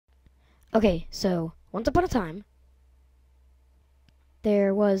Okay, so once upon a time,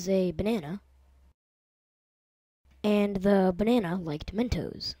 there was a banana, and the banana liked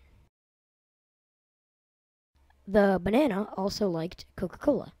Mentos. The banana also liked Coca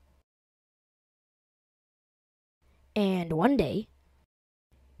Cola. And one day,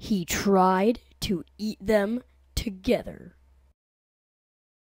 he tried to eat them together.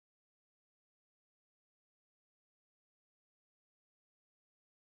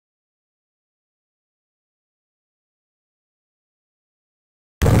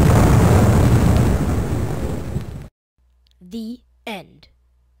 The end.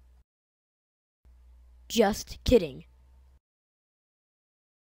 Just kidding.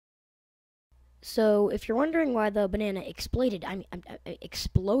 So, if you're wondering why the banana exploded,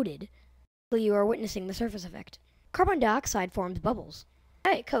 you are witnessing the surface effect. Carbon dioxide forms bubbles.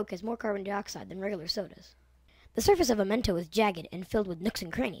 Diet Coke has more carbon dioxide than regular sodas. The surface of a Mento is jagged and filled with nooks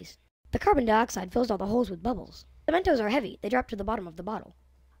and crannies. The carbon dioxide fills all the holes with bubbles. The Mentos are heavy, they drop to the bottom of the bottle,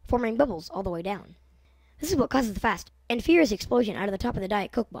 forming bubbles all the way down. This is what causes the fast and furious explosion out of the top of the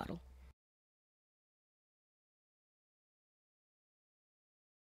Diet Coke bottle.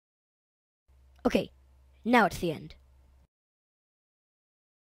 Okay, now it's the end.